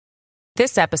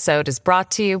This episode is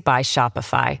brought to you by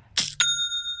Shopify.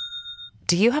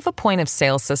 Do you have a point of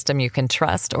sale system you can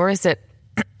trust, or is it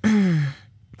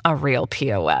a real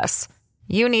POS?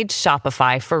 You need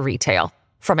Shopify for retail.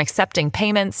 From accepting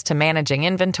payments to managing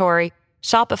inventory,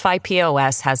 Shopify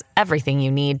POS has everything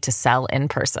you need to sell in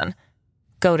person.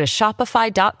 Go to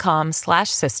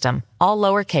shopify.com/system, all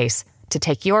lowercase, to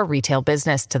take your retail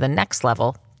business to the next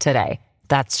level today.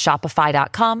 That's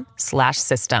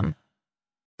shopify.com/system.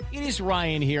 It is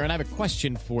Ryan here, and I have a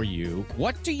question for you.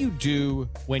 What do you do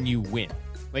when you win?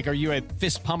 Like, are you a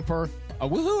fist pumper, a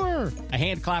woo-hooer, a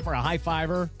hand clapper, a high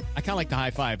fiver? I kind of like the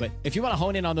high five, but if you want to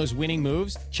hone in on those winning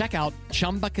moves, check out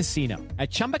Chumba Casino. At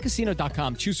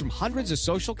ChumbaCasino.com, choose from hundreds of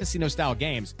social casino-style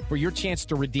games for your chance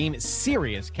to redeem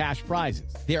serious cash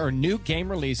prizes. There are new game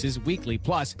releases weekly,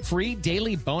 plus free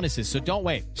daily bonuses. So don't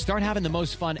wait. Start having the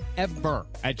most fun ever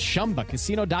at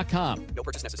ChumbaCasino.com. No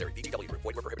purchase necessary. VGW Group.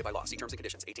 Void where prohibited by law. See terms and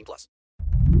conditions. 18+.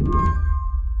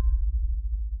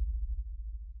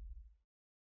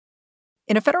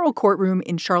 In a federal courtroom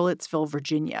in Charlottesville,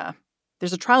 Virginia,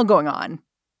 there's a trial going on,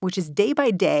 which is day by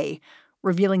day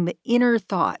revealing the inner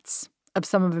thoughts of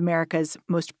some of America's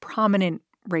most prominent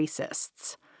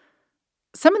racists.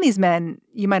 Some of these men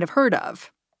you might have heard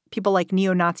of, people like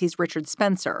neo-Nazis Richard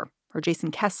Spencer or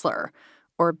Jason Kessler,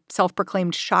 or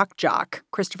self-proclaimed shock jock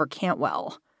Christopher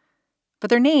Cantwell. But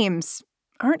their names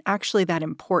aren't actually that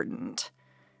important.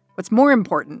 What's more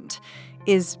important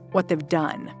is what they've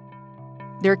done.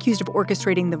 They're accused of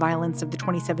orchestrating the violence of the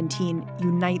 2017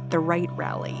 Unite the Right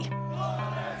rally.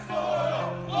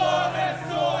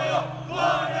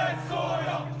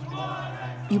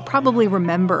 You probably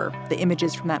remember the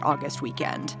images from that August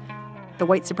weekend. The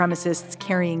white supremacists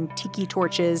carrying tiki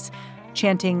torches,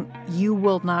 chanting, "You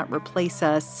will not replace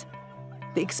us."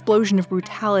 The explosion of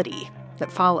brutality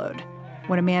that followed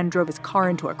when a man drove his car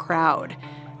into a crowd,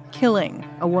 killing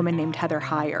a woman named Heather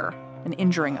Heyer and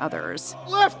injuring others.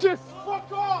 Leftists,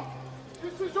 fuck off!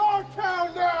 This is our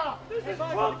town now! This is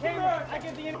camera.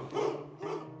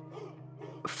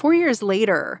 4 years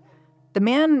later, the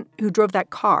man who drove that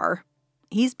car,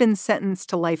 he's been sentenced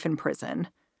to life in prison.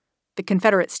 The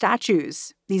Confederate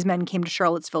statues these men came to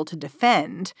Charlottesville to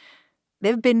defend,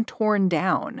 they've been torn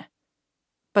down.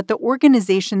 But the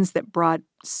organizations that brought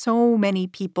so many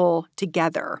people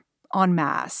together en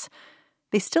masse,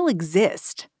 they still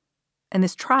exist. And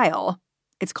this trial,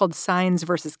 it's called Sines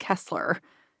versus Kessler,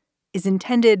 is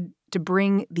intended to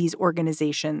bring these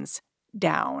organizations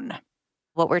down.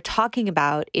 What we're talking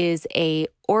about is a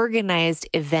organized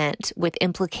event with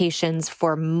implications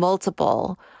for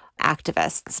multiple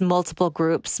activists, multiple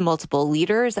groups, multiple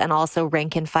leaders, and also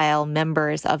rank and file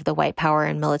members of the white power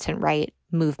and militant right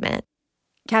movement.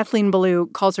 Kathleen Belew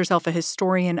calls herself a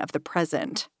historian of the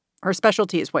present. Her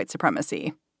specialty is white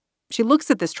supremacy. She looks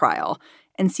at this trial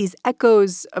and sees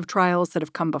echoes of trials that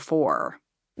have come before.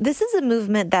 This is a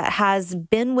movement that has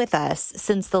been with us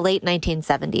since the late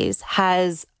 1970s,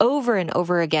 has over and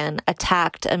over again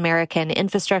attacked American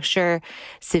infrastructure,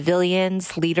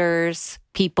 civilians, leaders,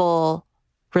 people,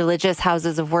 religious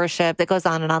houses of worship. That goes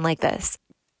on and on like this.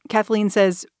 Kathleen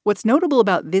says what's notable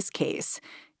about this case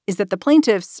is that the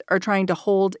plaintiffs are trying to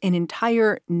hold an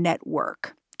entire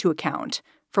network to account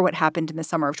for what happened in the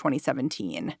summer of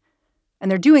 2017. And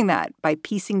they're doing that by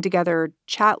piecing together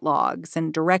chat logs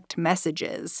and direct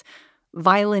messages,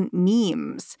 violent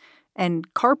memes,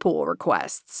 and carpool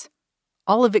requests,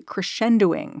 all of it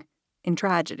crescendoing in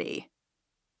tragedy.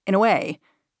 In a way,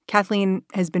 Kathleen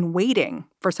has been waiting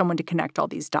for someone to connect all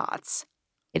these dots.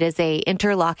 It is a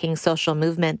interlocking social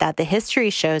movement that the history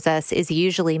shows us is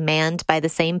usually manned by the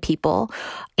same people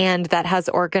and that has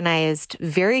organized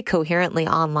very coherently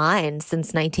online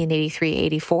since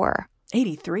 1983-84.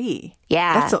 83?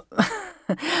 Yeah. That's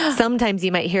Sometimes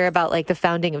you might hear about like the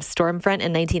founding of Stormfront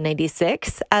in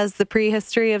 1996 as the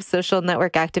prehistory of social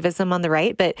network activism on the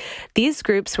right. But these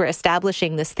groups were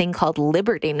establishing this thing called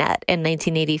LibertyNet in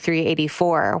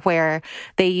 1983-84, where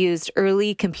they used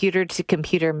early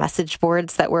computer-to-computer message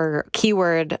boards that were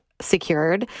keyword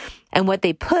secured. And what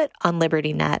they put on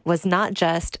LibertyNet was not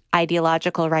just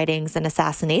ideological writings and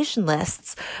assassination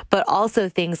lists, but also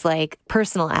things like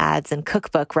personal ads and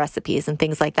cookbook recipes and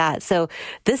things like that. So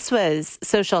this was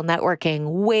social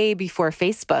networking way before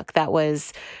Facebook that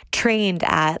was trained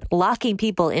at locking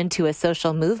people into a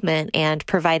social movement and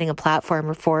providing a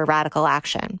platform for radical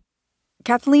action.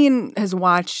 Kathleen has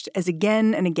watched as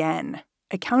again and again,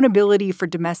 accountability for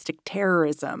domestic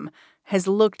terrorism has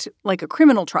looked like a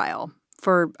criminal trial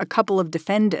for a couple of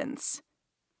defendants.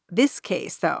 This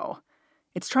case, though,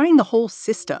 it's trying the whole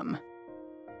system.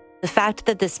 The fact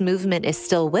that this movement is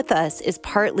still with us is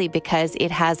partly because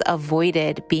it has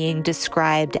avoided being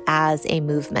described as a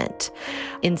movement.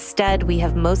 Instead, we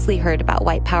have mostly heard about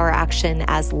white power action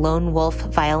as lone wolf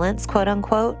violence, quote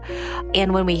unquote.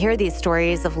 And when we hear these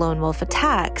stories of lone wolf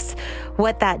attacks,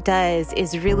 what that does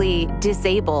is really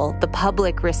disable the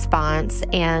public response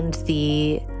and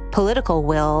the political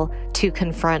will to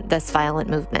confront this violent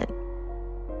movement.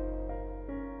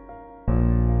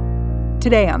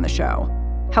 Today on the show,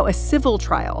 how a civil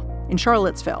trial in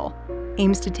Charlottesville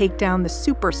aims to take down the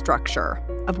superstructure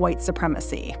of white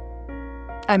supremacy.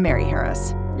 I'm Mary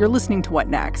Harris. You're listening to What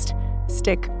Next?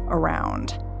 Stick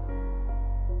around.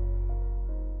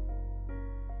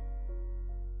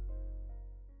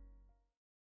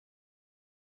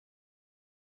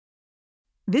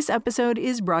 This episode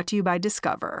is brought to you by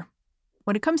Discover.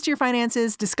 When it comes to your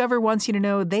finances, Discover wants you to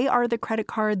know they are the credit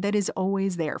card that is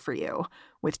always there for you.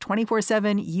 With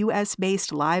 24/7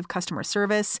 U.S.-based live customer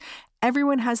service,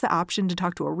 everyone has the option to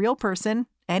talk to a real person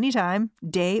anytime,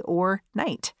 day or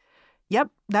night. Yep,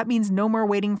 that means no more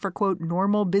waiting for, quote,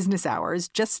 normal business hours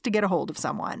just to get a hold of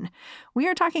someone. We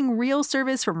are talking real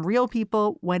service from real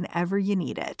people whenever you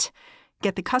need it.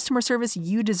 Get the customer service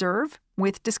you deserve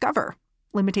with Discover.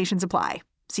 Limitations apply.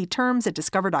 See terms at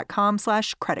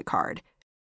discover.com/creditcard.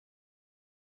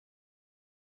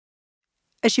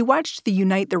 As she watched the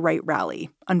Unite the Right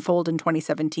rally unfold in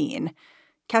 2017,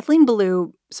 Kathleen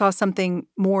Belew saw something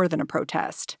more than a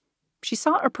protest. She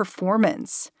saw a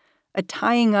performance, a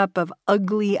tying up of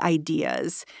ugly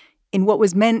ideas in what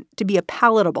was meant to be a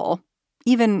palatable,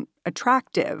 even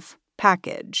attractive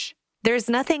package. There's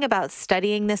nothing about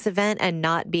studying this event and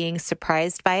not being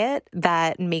surprised by it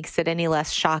that makes it any less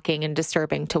shocking and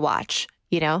disturbing to watch.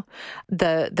 You know,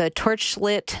 the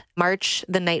torchlit march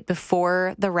the night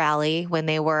before the rally, when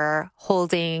they were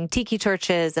holding tiki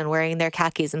torches and wearing their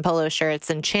khakis and polo shirts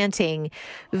and chanting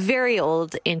very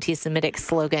old anti-Semitic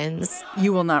slogans.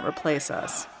 You will not replace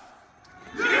us.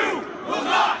 You will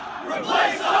not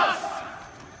replace us!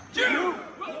 You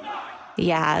will not!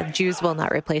 Yeah, Jews will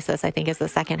not replace us, I think, is the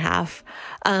second half.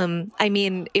 I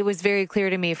mean, it was very clear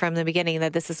to me from the beginning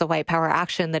that this is a white power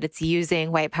action, that it's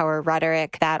using white power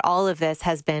rhetoric, that all of this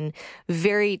has been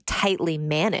very tightly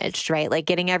managed, right? Like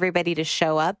getting everybody to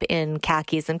show up in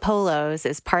khakis and polos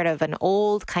is part of an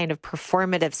old kind of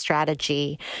performative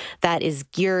strategy that is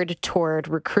geared toward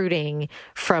recruiting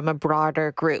from a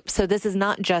broader group. So this is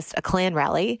not just a Klan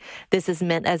rally. This is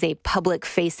meant as a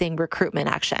public-facing recruitment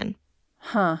action.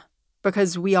 Huh.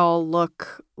 Because we all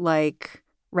look like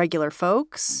regular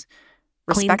folks,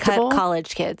 respectable. Clean-cut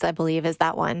college kids, I believe, is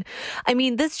that one. I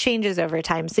mean, this changes over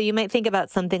time. So you might think about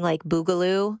something like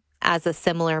Boogaloo as a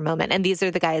similar moment. And these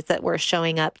are the guys that were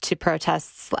showing up to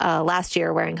protests last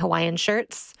year wearing Hawaiian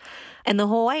shirts. And the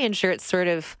Hawaiian shirts sort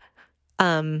of,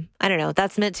 I don't know,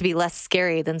 that's meant to be less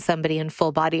scary than somebody in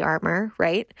full body armor,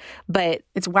 right? But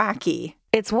it's wacky.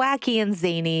 It's wacky and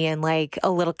zany and like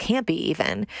a little campy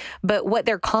even. But what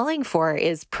they're calling for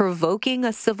is provoking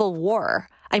a civil war.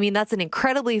 I mean, that's an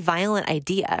incredibly violent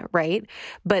idea, right?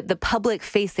 But the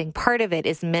public-facing part of it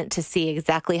is meant to see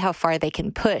exactly how far they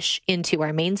can push into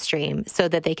our mainstream so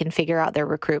that they can figure out their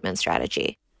recruitment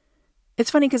strategy.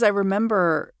 It's funny because I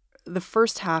remember the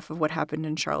first half of what happened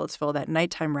in Charlottesville, that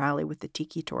nighttime rally with the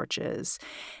tiki torches.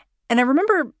 And I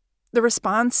remember the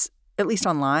response, at least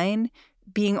online,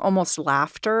 being almost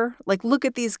laughter. Like, look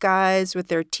at these guys with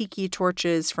their tiki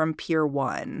torches from Pier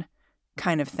 1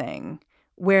 kind of thing,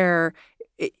 where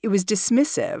it was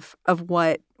dismissive of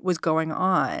what was going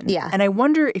on. Yeah. And I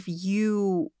wonder if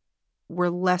you were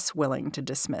less willing to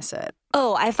dismiss it.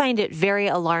 Oh, I find it very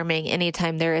alarming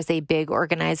anytime there is a big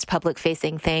organized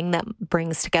public-facing thing that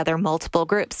brings together multiple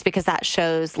groups, because that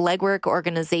shows legwork,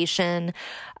 organization,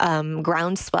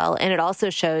 groundswell. And it also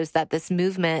shows that this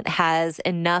movement has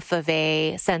enough of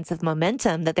a sense of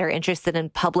momentum that they're interested in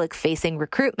public-facing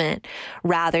recruitment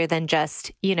rather than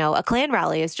just, you know, a Klan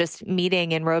rally is just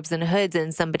meeting in robes and hoods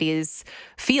in somebody's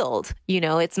field. You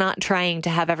know, it's not trying to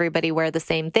have everybody wear the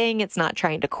same thing. It's not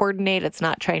trying to coordinate. It's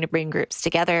not trying to bring groups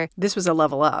together. This was a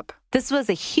level up. This was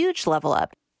a huge level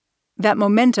up. That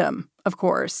momentum, of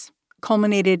course,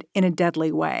 culminated in a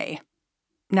deadly way.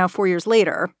 Now, 4 years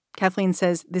later, Kathleen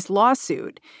says this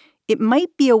lawsuit, it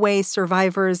might be a way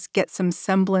survivors get some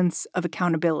semblance of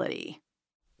accountability.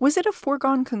 Was it a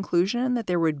foregone conclusion that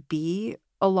there would be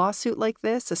a lawsuit like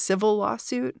this, a civil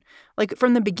lawsuit? Like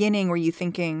from the beginning, were you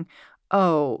thinking,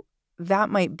 oh,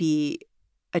 that might be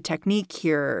a technique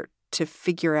here to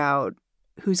figure out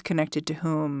who's connected to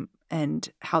whom and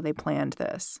how they planned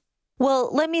this?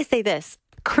 Well, let me say this.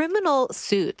 Criminal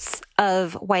suits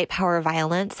of white power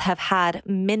violence have had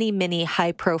many, many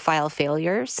high-profile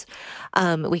failures.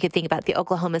 We could think about the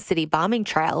Oklahoma City bombing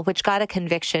trial, which got a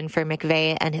conviction for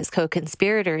McVeigh and his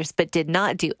co-conspirators, but did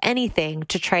not do anything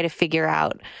to try to figure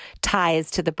out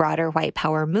ties to the broader white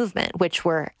power movement, which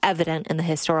were evident in the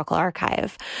historical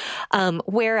archive.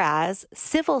 Whereas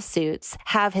civil suits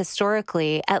have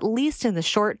historically, at least in the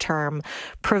short term,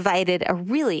 provided a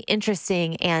really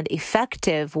interesting and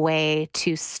effective way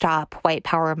to stop white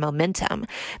power momentum,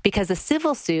 because a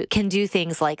civil suit can do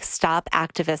things like stop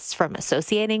activists from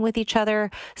associating with each other,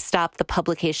 stop the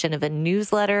publication of a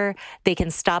newsletter. They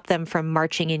can stop them from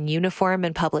marching in uniform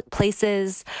in public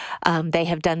places. They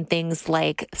have done things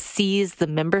like seize the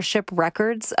membership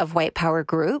records of white power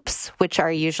groups, which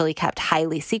are usually kept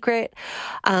highly secret.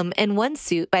 And one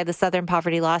suit by the Southern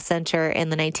Poverty Law Center in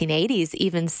the 1980s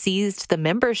even seized the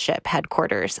membership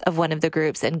headquarters of one of the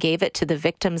groups and gave it to the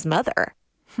victim's mother.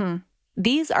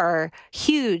 These are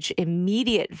huge,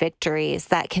 immediate victories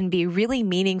that can be really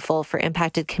meaningful for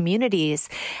impacted communities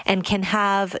and can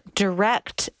have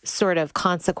direct sort of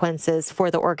consequences for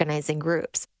the organizing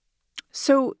groups.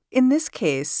 So in this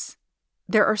case,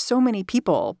 there are so many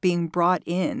people being brought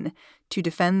in to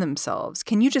defend themselves.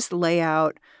 Can you just lay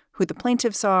out who the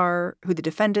plaintiffs are, who the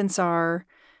defendants are,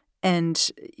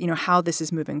 and, how this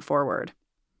is moving forward?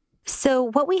 So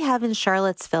what we have in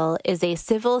Charlottesville is a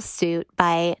civil suit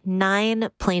by 9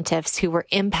 plaintiffs who were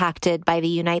impacted by the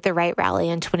Unite the Right rally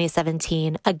in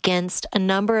 2017 against a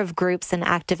number of groups and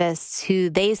activists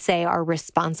who they say are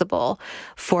responsible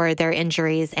for their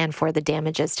injuries and for the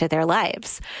damages to their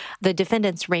lives. The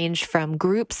defendants range from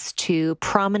groups to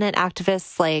prominent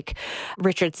activists like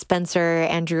Richard Spencer,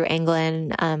 Andrew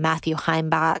Anglin, Matthew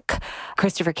Heimbach,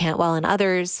 Christopher Cantwell, and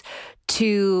others,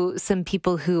 to some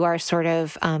people who are sort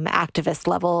of activist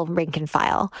level rank and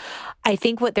file. I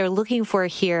think what they're looking for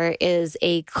here is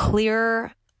a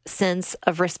clear sense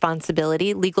of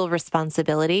responsibility, legal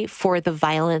responsibility for the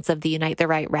violence of the Unite the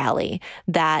Right rally,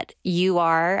 that you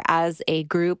are, as a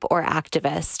group or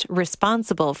activist,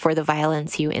 responsible for the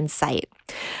violence you incite.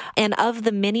 And of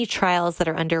the many trials that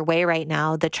are underway right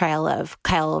now, the trial of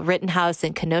Kyle Rittenhouse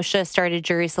in Kenosha started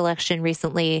jury selection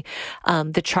recently.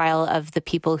 The trial of the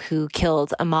people who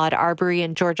killed Ahmaud Arbery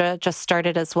in Georgia just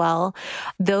started as well.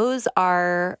 Those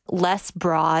are less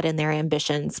broad in their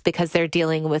ambitions because they're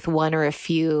dealing with one or a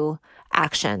few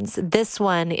actions. This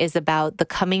one is about the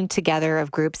coming together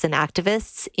of groups and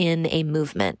activists in a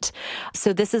movement.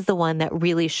 So this is the one that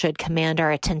really should command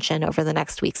our attention over the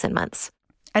next weeks and months.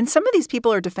 And some of these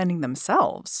people are defending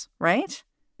themselves, right?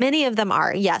 Many of them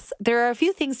are, yes. There are a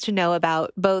few things to know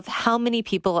about both how many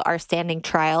people are standing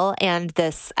trial and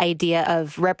this idea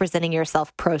of representing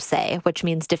yourself pro se, which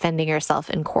means defending yourself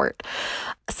in court.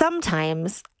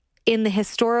 Sometimes in the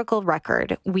historical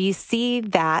record, we see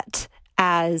that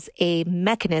as a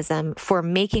mechanism for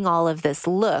making all of this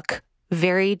look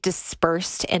very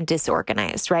dispersed and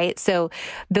disorganized, right? So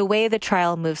the way the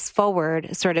trial moves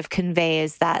forward sort of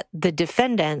conveys that the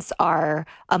defendants are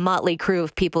a motley crew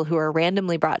of people who are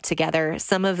randomly brought together.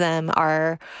 Some of them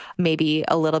are maybe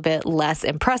a little bit less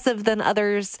impressive than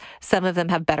others. Some of them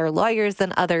have better lawyers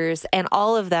than others. And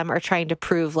all of them are trying to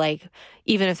prove, like,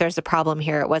 even if there's a problem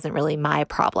here, it wasn't really my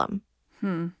problem.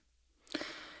 In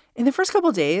the first couple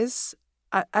of days,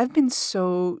 I've been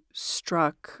so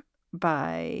struck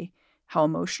by how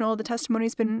emotional the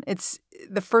testimony's been. It's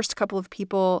the first couple of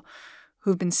people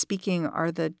who've been speaking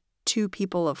are the 2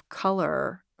 people of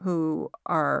color who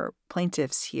are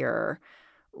plaintiffs here.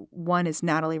 One is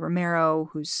Natalie Romero,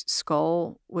 whose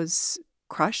skull was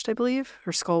crushed, I believe.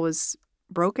 Her skull was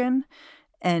broken.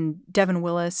 And Devin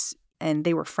Willis, and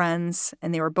they were friends,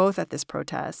 and they were both at this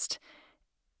protest.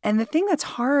 And the thing that's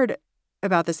hard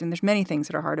about this, and there's many things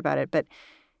that are hard about it, but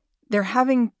they're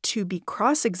having to be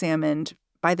cross-examined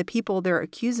by the people they're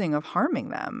accusing of harming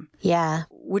them. Yeah.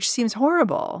 Which seems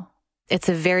horrible. It's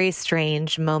a very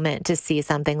strange moment to see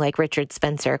something like Richard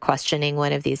Spencer questioning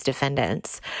one of these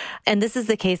defendants. And this is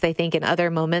the case, I think, in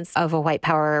other moments of a white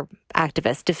power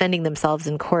activist defending themselves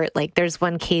in court. Like there's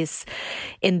one case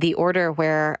in The Order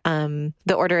where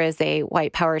The Order is a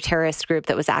white power terrorist group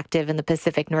that was active in the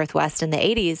Pacific Northwest in the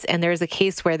 80s. And there's a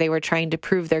case where they were trying to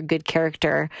prove their good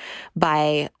character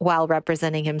by, while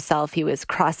representing himself, he was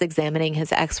cross-examining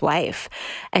his ex-wife.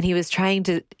 And he was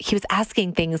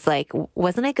asking things like,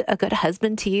 wasn't I a good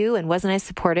husband to you? And wasn't I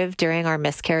supportive during our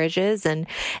miscarriages? And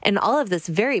all of this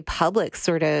very public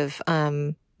sort of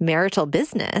marital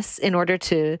business in order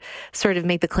to sort of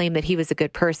make the claim that he was a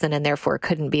good person and therefore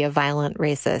couldn't be a violent,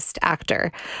 racist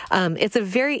actor. It's a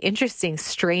very interesting,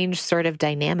 strange sort of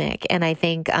dynamic. And I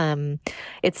think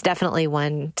it's definitely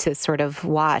one to sort of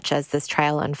watch as this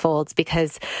trial unfolds,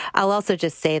 because I'll also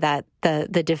just say that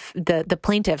the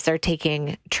plaintiffs are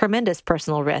taking tremendous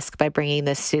personal risk by bringing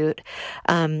this suit,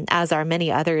 as are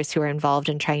many others who are involved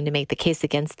in trying to make the case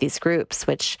against these groups,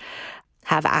 which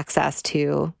have access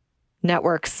to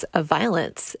networks of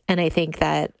violence. And I think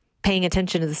that paying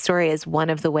attention to the story is one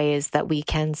of the ways that we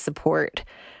can support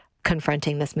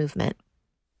confronting this movement.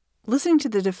 Listening to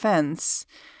the defense,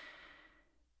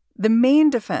 the main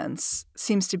defense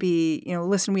seems to be,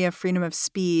 listen, we have freedom of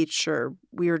speech, or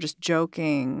we were just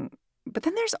joking. But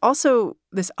then there's also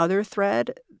this other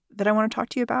thread that I want to talk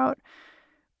to you about,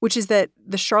 which is that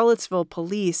the Charlottesville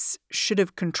police should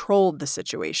have controlled the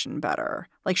situation better.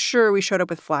 Like, sure, we showed up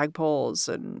with flagpoles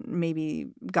and maybe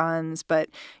guns, but,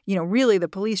 really the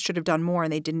police should have done more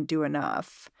and they didn't do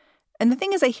enough. And the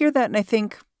thing is, I hear that and I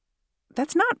think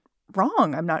that's not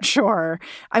wrong. I'm not sure.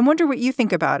 I wonder what you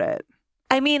think about it.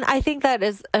 I mean, I think that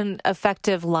is an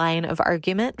effective line of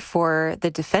argument for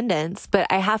the defendants, but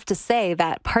I have to say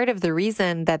that part of the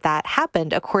reason that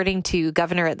happened, according to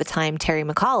Governor at the time, Terry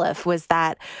McAuliffe, was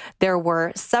that there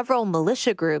were several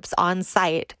militia groups on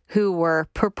site who were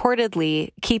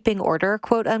purportedly keeping order,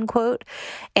 quote unquote.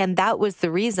 And that was the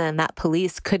reason that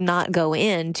police could not go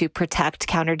in to protect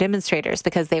counter demonstrators,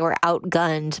 because they were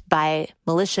outgunned by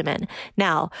militiamen.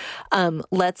 Now,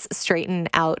 let's straighten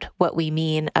out what we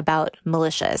mean about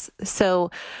militias.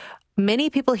 So many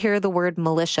people hear the word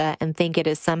militia and think it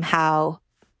is somehow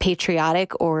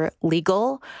patriotic or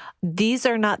legal. These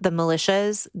are not the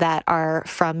militias that are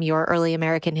from your early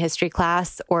American history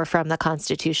class or from the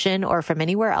Constitution or from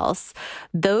anywhere else.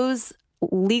 Those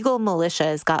legal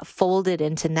militias got folded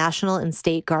into National and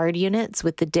State Guard units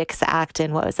with the Dix Act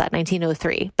in,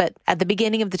 1903, but at the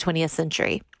beginning of the 20th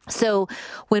century. So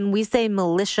when we say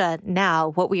militia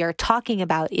now, what we are talking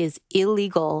about is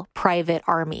illegal private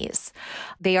armies.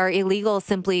 They are illegal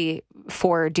simply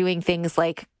for doing things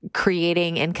like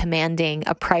creating and commanding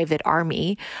a private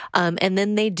army. And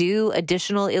then they do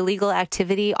additional illegal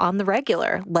activity on the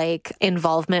regular, like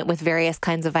involvement with various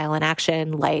kinds of violent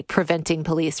action, like preventing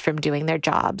police from doing their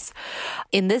jobs.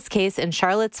 In this case, in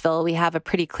Charlottesville, we have a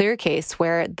pretty clear case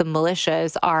where the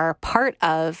militias are part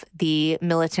of the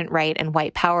militant right and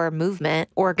white power movement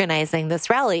organizing this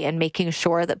rally and making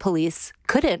sure that police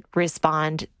couldn't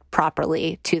respond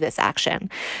properly to this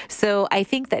action. So I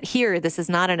think that here, this is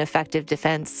not an effective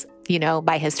defense,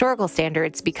 by historical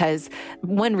standards, because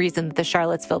one reason that the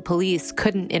Charlottesville police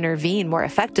couldn't intervene more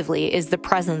effectively is the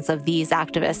presence of these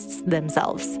activists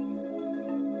themselves.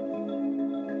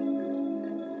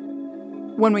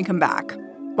 When we come back,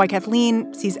 why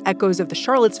Kathleen sees echoes of the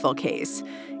Charlottesville case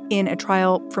in a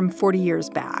trial from 40 years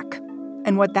back,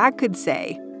 and what that could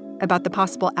say about the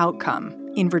possible outcome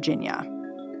in Virginia.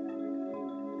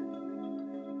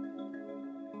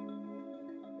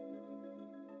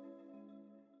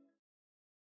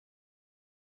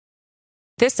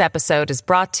 This episode is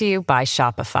brought to you by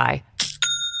Shopify.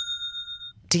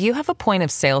 Do you have a point of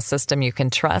sale system you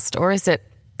can trust, or is it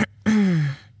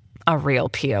a real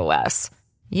POS?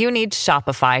 You need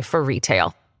Shopify for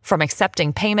retail. From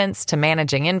accepting payments to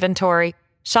managing inventory,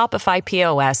 Shopify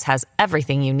POS has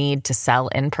everything you need to sell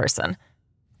in person.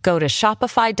 Go to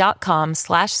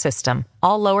shopify.com/system,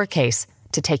 all lowercase,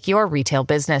 to take your retail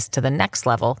business to the next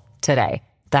level today.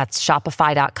 That's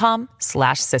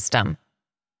shopify.com/system.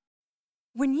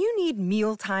 When you need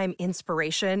mealtime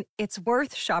inspiration, it's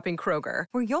worth shopping Kroger,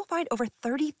 where you'll find over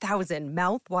 30,000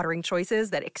 mouth-watering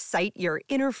choices that excite your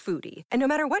inner foodie. And no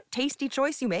matter what tasty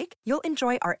choice you make, you'll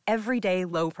enjoy our everyday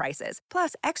low prices,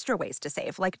 plus extra ways to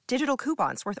save, like digital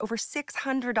coupons worth over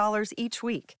 $600 each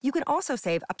week. You can also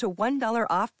save up to $1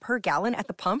 off per gallon at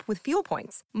the pump with fuel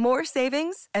points. More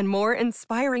savings and more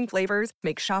inspiring flavors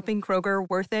make shopping Kroger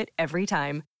worth it every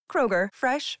time. Kroger,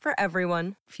 fresh for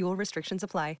everyone. Fuel restrictions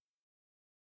apply.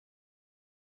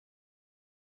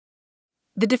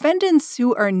 The defendants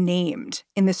who are named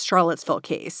in this Charlottesville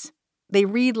case, they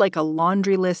read like a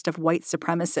laundry list of white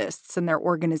supremacists and their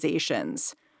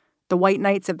organizations. The White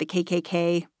Knights of the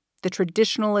KKK, the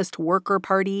Traditionalist Worker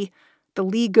Party, the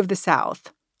League of the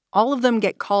South. All of them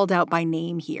get called out by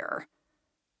name here.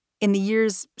 In the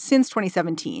years since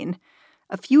 2017,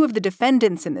 a few of the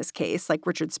defendants in this case, like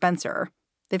Richard Spencer,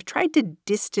 they've tried to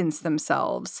distance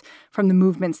themselves from the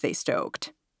movements they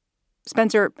stoked.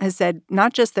 Spencer has said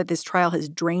not just that this trial has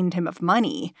drained him of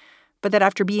money, but that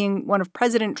after being one of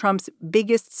President Trump's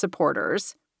biggest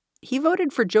supporters, he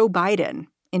voted for Joe Biden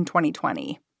in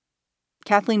 2020.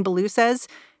 Kathleen Belew says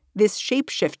this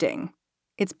shape-shifting,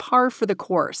 it's par for the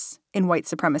course in white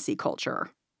supremacy culture.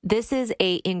 This is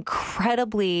an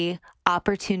incredibly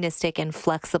opportunistic and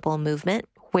flexible movement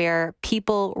where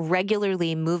people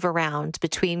regularly move around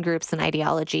between groups and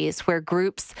ideologies, where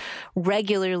groups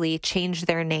regularly change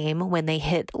their name when they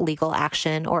hit legal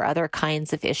action or other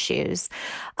kinds of issues,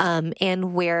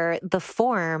 and where the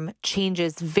form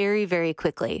changes very, very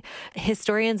quickly.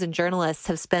 Historians and journalists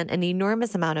have spent an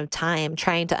enormous amount of time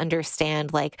trying to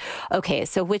understand, like, okay,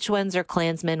 so which ones are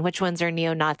Klansmen, which ones are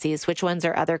neo-Nazis, which ones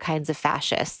are other kinds of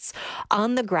fascists.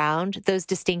 On the ground, those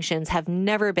distinctions have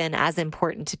never been as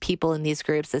important to people in these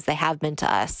groups as they have been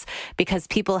to us, because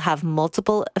people have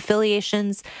multiple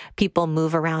affiliations, people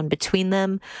move around between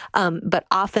them, but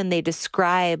often they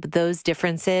describe those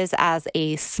differences as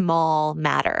a small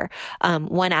matter.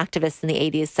 One activist in the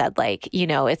 80s said, like, you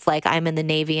know, it's like I'm in the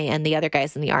Navy and the other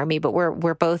guy's in the Army, but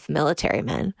we're both military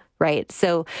men. Right.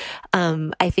 So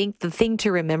I think the thing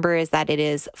to remember is that it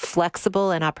is flexible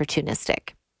and opportunistic.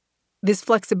 This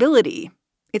flexibility,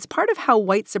 it's part of how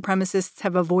white supremacists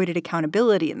have avoided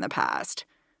accountability in the past.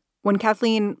 When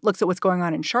Kathleen looks at what's going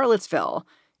on in Charlottesville,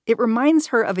 it reminds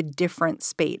her of a different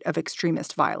spate of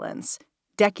extremist violence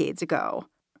decades ago.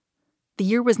 The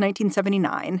year was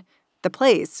 1979. The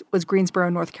place was Greensboro,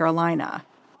 North Carolina.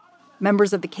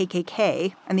 Members of the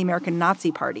KKK and the American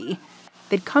Nazi Party,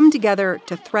 they'd come together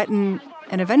to threaten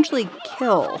and eventually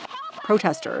kill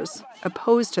protesters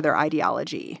opposed to their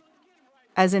ideology.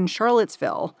 As in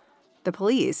Charlottesville, the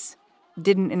police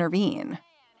didn't intervene.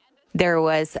 There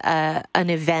was an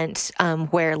event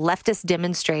where leftist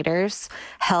demonstrators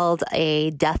held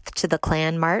a Death to the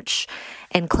Klan march,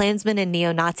 and Klansmen and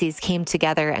neo-Nazis came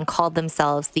together and called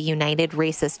themselves the United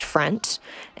Racist Front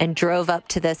and drove up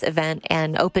to this event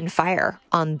and opened fire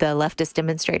on the leftist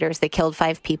demonstrators. They killed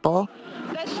 5 people.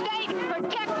 The state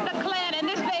protects the Klan, and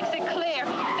this makes it clear.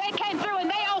 They came through and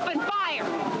they opened fire.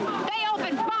 They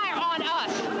opened fire on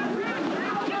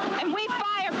us. And we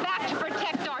fired back to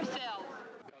protect ourselves.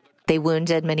 They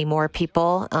wounded many more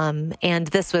people, and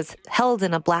this was held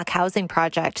in a Black housing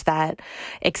project that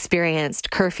experienced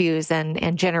curfews and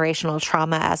generational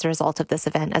trauma as a result of this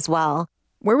event as well.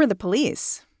 Where were the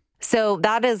police? So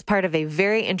that is part of a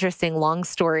very interesting long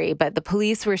story, but the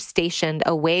police were stationed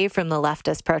away from the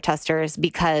leftist protesters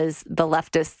because the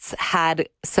leftists had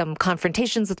some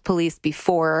confrontations with police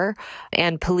before,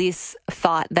 and police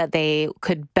thought that they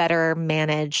could better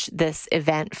manage this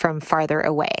event from farther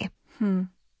away.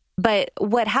 But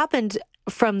what happened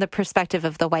from the perspective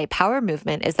of the white power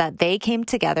movement is that they came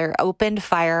together, opened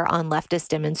fire on leftist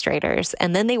demonstrators,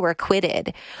 and then they were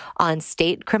acquitted on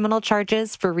state criminal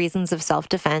charges for reasons of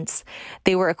self-defense.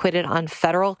 They were acquitted on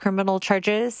federal criminal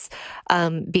charges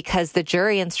because the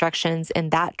jury instructions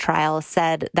in that trial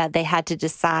said that they had to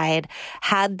decide,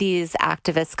 had these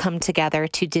activists come together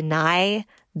to deny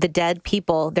the dead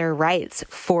people their rights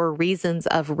for reasons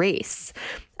of race.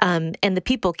 And the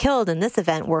people killed in this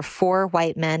event were 4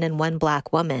 white men and 1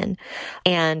 Black woman.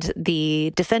 And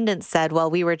the defendants said,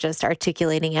 well, we were just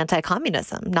articulating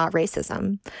anti-communism, not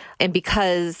racism. And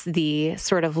because the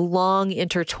sort of long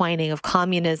intertwining of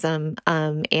communism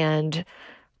and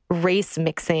race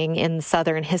mixing in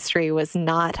Southern history was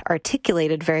not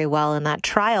articulated very well in that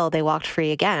trial, they walked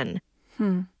free again.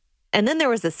 And then there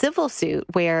was a civil suit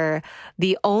where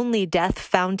the only death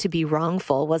found to be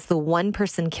wrongful was the one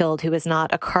person killed who was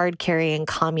not a card-carrying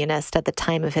communist at the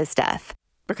time of his death.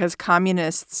 Because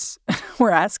communists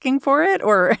were asking for it,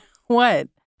 or what?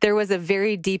 There was a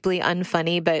very deeply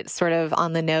unfunny but sort of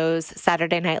on-the-nose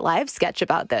Saturday Night Live sketch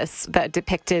about this that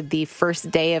depicted the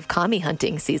first day of commie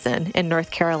hunting season in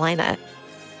North Carolina.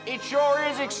 It sure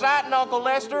is exciting, Uncle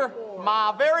Lester.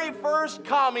 My very first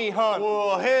commie hunt.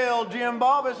 Well, hell, Jim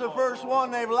Bob, it's the first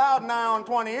one they've allowed now in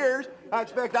 20 years. I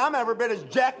expect I'm every bit as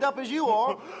jacked up as you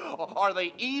are. Are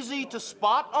they easy to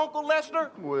spot, Uncle Lester?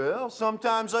 Well,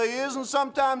 sometimes they is and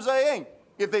sometimes they ain't.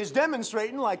 If they's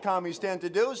demonstrating like commies tend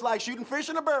to do, it's like shooting fish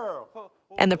in a barrel.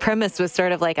 And the premise was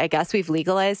sort of like, I guess we've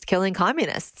legalized killing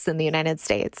communists in the United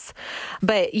States.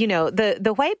 But, you know,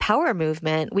 the white power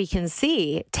movement, we can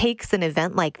see, takes an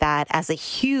event like that as a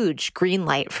huge green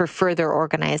light for further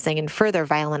organizing and further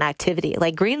violent activity.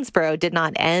 Like Greensboro did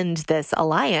not end this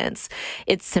alliance.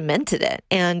 It cemented it.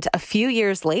 And a few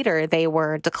years later, they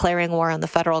were declaring war on the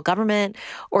federal government,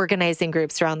 organizing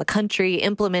groups around the country,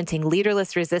 implementing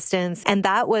leaderless resistance. And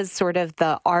that was sort of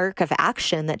the arc of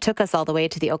action that took us all the way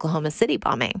to the Oklahoma City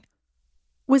bombing.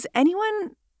 Was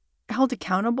anyone held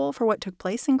accountable for what took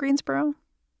place in Greensboro?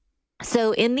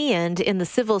 So in the end, in the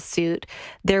civil suit,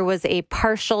 there was a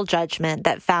partial judgment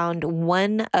that found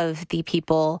one of the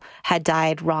people had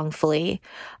died wrongfully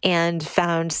and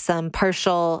found some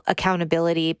partial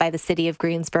accountability by the city of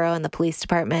Greensboro and the police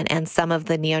department and some of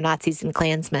the neo-Nazis and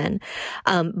Klansmen.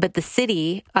 But the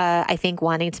city, I think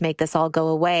wanting to make this all go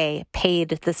away, paid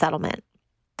the settlement.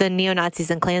 The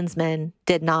neo-Nazis and Klansmen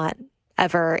did not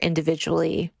ever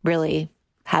individually really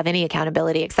have any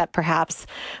accountability except perhaps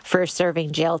for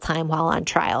serving jail time while on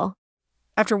trial.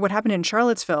 After what happened in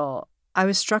Charlottesville, I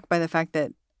was struck by the fact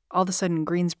that all of a sudden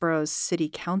Greensboro's city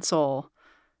council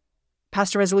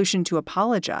passed a resolution to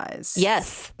apologize.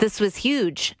 Yes, this was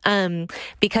huge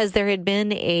because there had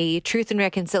been a Truth and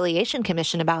Reconciliation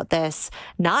Commission about this,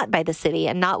 not by the city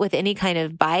and not with any kind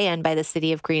of buy-in by the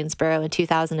city of Greensboro in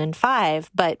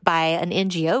 2005, but by an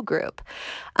NGO group.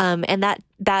 And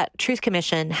that Truth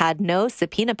Commission had no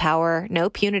subpoena power, no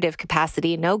punitive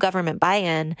capacity, no government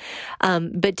buy-in,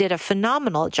 but did a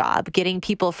phenomenal job getting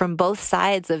people from both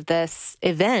sides of this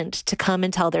event to come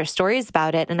and tell their stories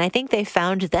about it. And I think they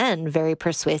found then very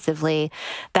persuasively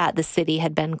that the city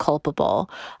had been culpable,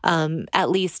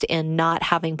 at least in not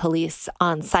having police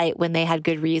on site when they had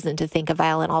good reason to think a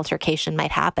violent altercation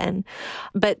might happen.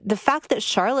 But the fact that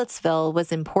Charlottesville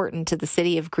was important to the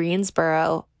city of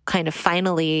Greensboro kind of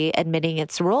finally admitting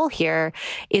its role here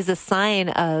is a sign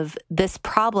of this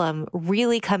problem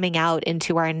really coming out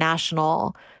into our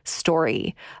national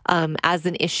story as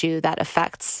an issue that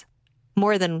affects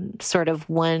more than sort of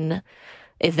one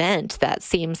event that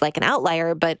seems like an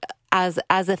outlier, but as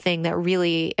a thing that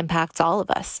really impacts all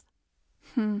of us.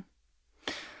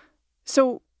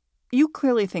 So you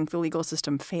clearly think the legal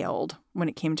system failed when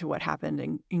it came to what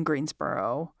happened in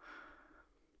Greensboro.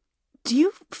 Do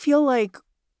you feel like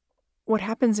what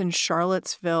happens in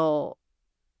Charlottesville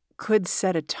could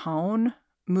set a tone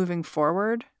moving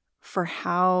forward for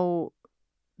how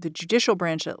the judicial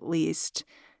branch, at least,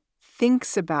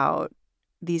 thinks about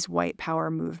these white power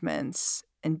movements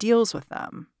and deals with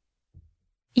them?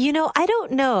 You know, I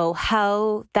don't know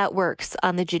how that works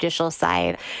on the judicial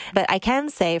side, but I can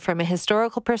say from a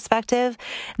historical perspective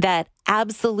that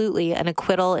absolutely an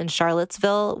acquittal in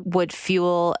Charlottesville would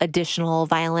fuel additional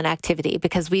violent activity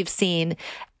because we've seen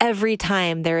every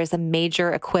time there is a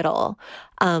major acquittal,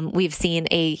 we've seen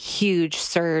a huge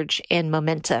surge in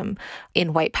momentum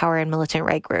in white power and militant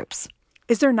right groups.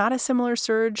 Is there not a similar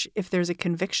surge if there's a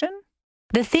conviction?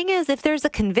 The thing is, if there's a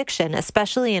conviction,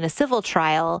 especially in a civil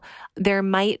trial, there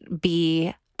might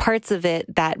be parts of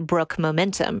it that brook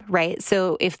momentum, right?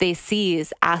 So if they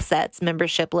seize assets,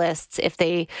 membership lists, if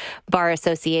they bar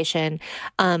association,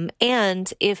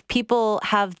 and if people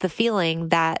have the feeling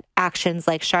that actions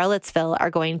like Charlottesville are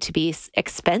going to be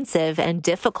expensive and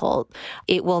difficult,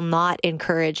 it will not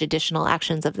encourage additional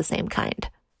actions of the same kind.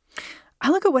 I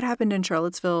look at what happened in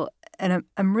Charlottesville, and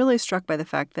I'm really struck by the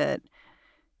fact that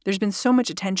there's been so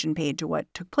much attention paid to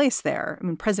what took place there. I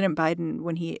mean, President Biden,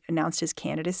 when he announced his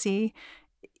candidacy,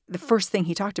 the first thing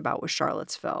he talked about was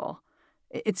Charlottesville.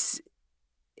 But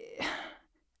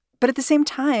at the same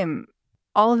time,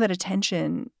 all of that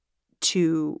attention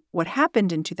to what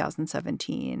happened in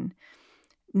 2017,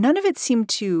 none of it seemed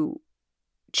to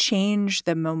change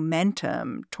the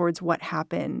momentum towards what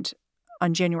happened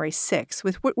on January 6th,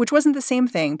 which wasn't the same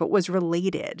thing, but was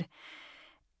related.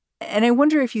 And I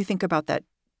wonder if you think about that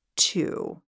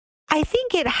too. I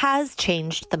think it has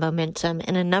changed the momentum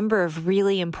in a number of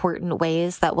really important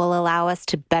ways that will allow us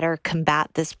to better combat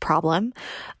this problem.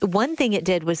 One thing it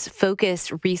did was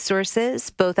focus resources,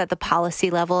 both at the policy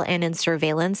level and in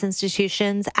surveillance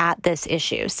institutions, at this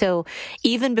issue. So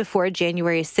even before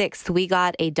January 6th, we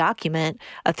got a document,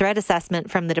 a threat assessment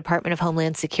from the Department of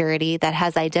Homeland Security that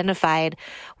has identified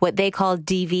what they call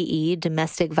DVE,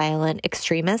 domestic violent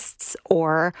extremists,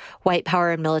 or white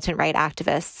power and militant right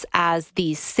activists, as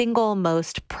the single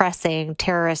most pressing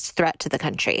terrorist threat to the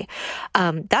country.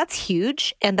 That's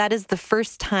huge. And that is the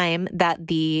first time that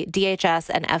the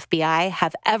DHS and FBI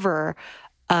have ever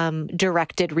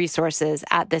directed resources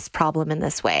at this problem in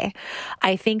this way.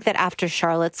 I think that after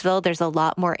Charlottesville, there's a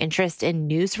lot more interest in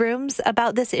newsrooms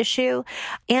about this issue.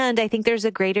 And I think there's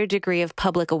a greater degree of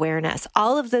public awareness.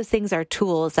 All of those things are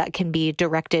tools that can be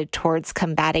directed towards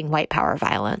combating white power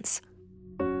violence.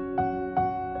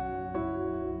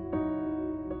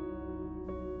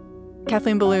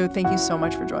 Kathleen Belew, thank you so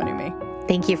much for joining me.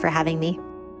 Thank you for having me.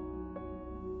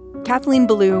 Kathleen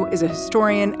Belew is a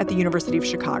historian at the University of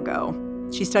Chicago.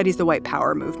 She studies the white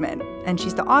power movement, and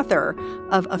she's the author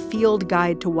of A Field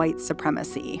Guide to White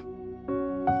Supremacy.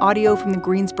 Audio from the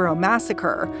Greensboro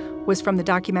Massacre was from the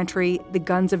documentary The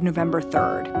Guns of November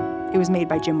 3rd. It was made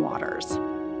by Jim Waters.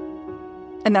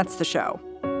 And that's the show.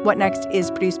 What Next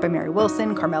is produced by Mary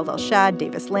Wilson, Carmel Delshad,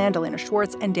 Davis Land, Elena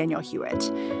Schwartz, and Daniel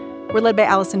Hewitt. We're led by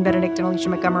Allison Benedict and Alicia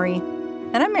Montgomery.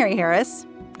 And I'm Mary Harris.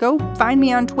 Go find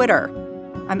me on Twitter.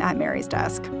 I'm at Mary's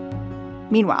Desk.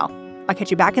 Meanwhile, I'll catch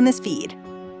you back in this feed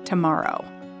tomorrow.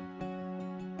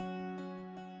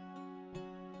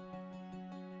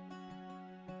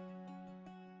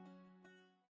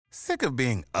 Sick of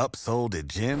being upsold at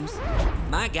gyms?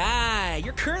 My guy,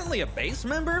 you're currently a base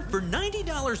member? For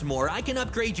 $90 more, I can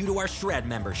upgrade you to our Shred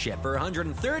membership. For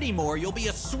 $130 more, you'll be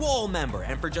a Swole member.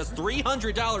 And for just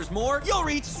 $300 more, you'll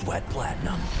reach Sweat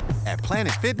Platinum. At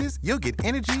Planet Fitness, you'll get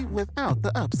energy without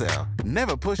the upsell.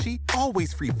 Never pushy,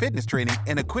 always free fitness training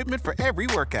and equipment for every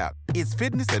workout. It's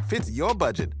fitness that fits your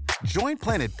budget. Join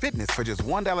Planet Fitness for just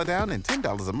 $1 down and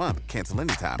 $10 a month. Cancel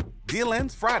anytime. Deal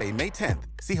ends Friday, May 10th.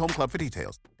 See Home Club for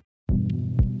details.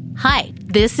 Hi,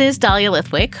 this is Dahlia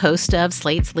Lithwick, host of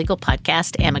Slate's legal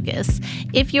podcast, Amicus.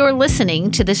 If you're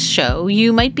listening to this show,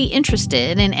 you might be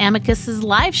interested in Amicus's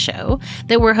live show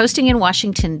that we're hosting in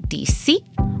Washington, D.C.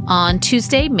 on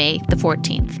Tuesday, May the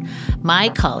 14th. My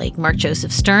colleague, Mark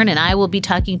Joseph Stern, and I will be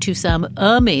talking to some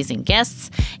amazing guests,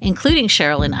 including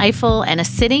Sherrilyn Ifill and a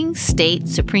sitting state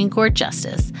Supreme Court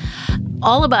justice,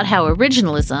 all about how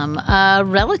originalism, a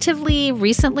relatively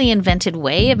recently invented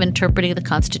way of interpreting the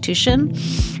Constitution,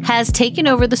 has taken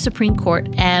over the Supreme Court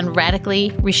and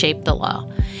radically reshaped the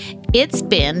law. It's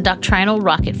been doctrinal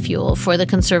rocket fuel for the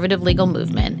conservative legal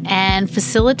movement and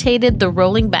facilitated the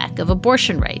rolling back of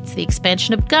abortion rights, the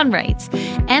expansion of gun rights,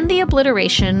 and the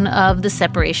obliteration of the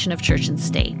separation of church and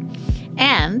state.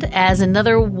 And as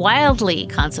another wildly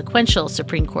consequential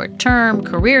Supreme Court term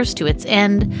careers to its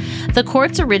end, the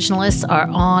court's originalists are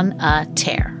on a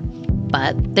tear.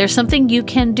 But there's something you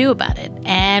can do about it,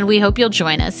 and we hope you'll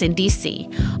join us in D.C.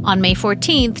 on May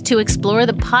 14th to explore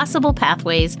the possible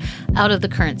pathways out of the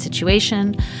current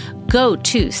situation. Go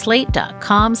to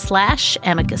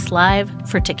slate.com/amicuslive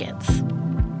for tickets.